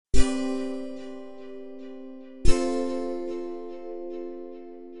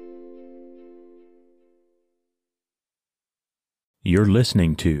You're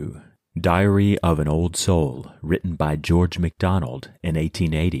listening to Diary of an Old Soul, written by George MacDonald in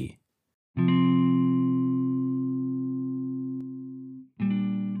 1880.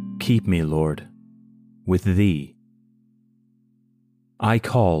 Keep me, Lord, with Thee. I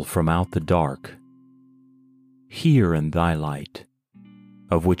call from out the dark, here in Thy light,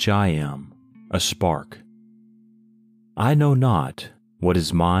 of which I am a spark. I know not what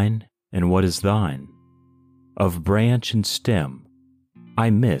is mine and what is Thine. Of branch and stem I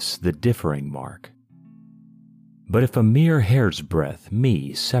miss the differing mark. But if a mere hair's breadth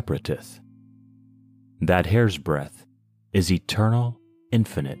me separateth, that hair's breadth is eternal,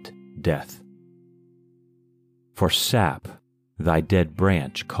 infinite death. For sap thy dead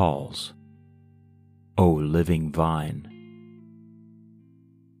branch calls, O living vine.